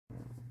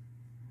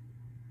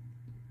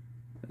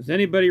Does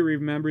anybody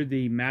remember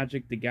the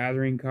Magic the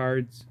Gathering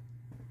cards?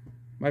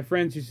 My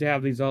friends used to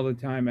have these all the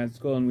time at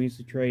school, and we used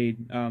to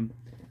trade. I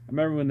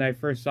remember when I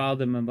first saw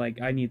them, I'm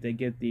like, I need to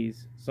get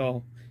these.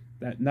 So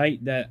that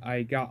night that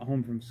I got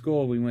home from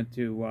school, we went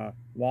to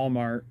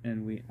Walmart,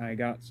 and I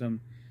got some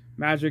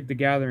Magic the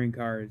Gathering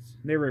cards.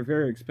 They were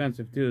very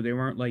expensive too. They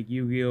weren't like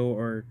Yu-Gi-Oh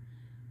or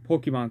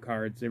Pokemon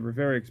cards. They were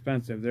very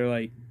expensive. They're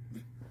like, I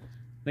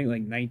think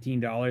like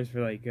 $19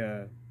 for like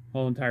a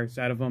whole entire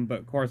set of them. But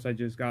of course, I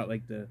just got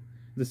like the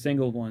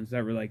single ones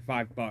that were like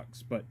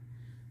 $5. But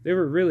they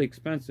were really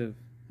expensive.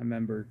 I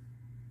remember.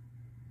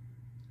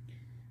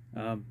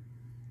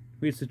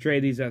 We used to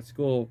trade these at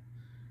school,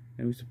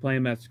 and we used to play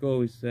them at school.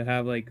 We used to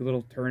have like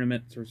little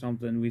tournaments or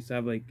something. We used to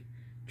have like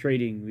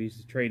trading. We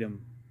used to trade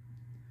them.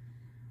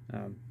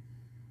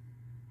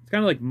 It's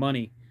kind of like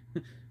money.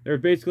 They're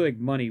basically like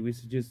money. We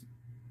used to just,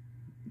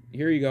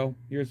 here you go.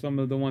 Here's some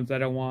of the ones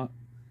that I want.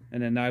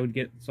 And then I would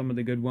get some of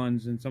the good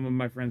ones, and some of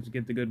my friends would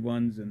get the good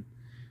ones. And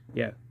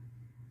yeah,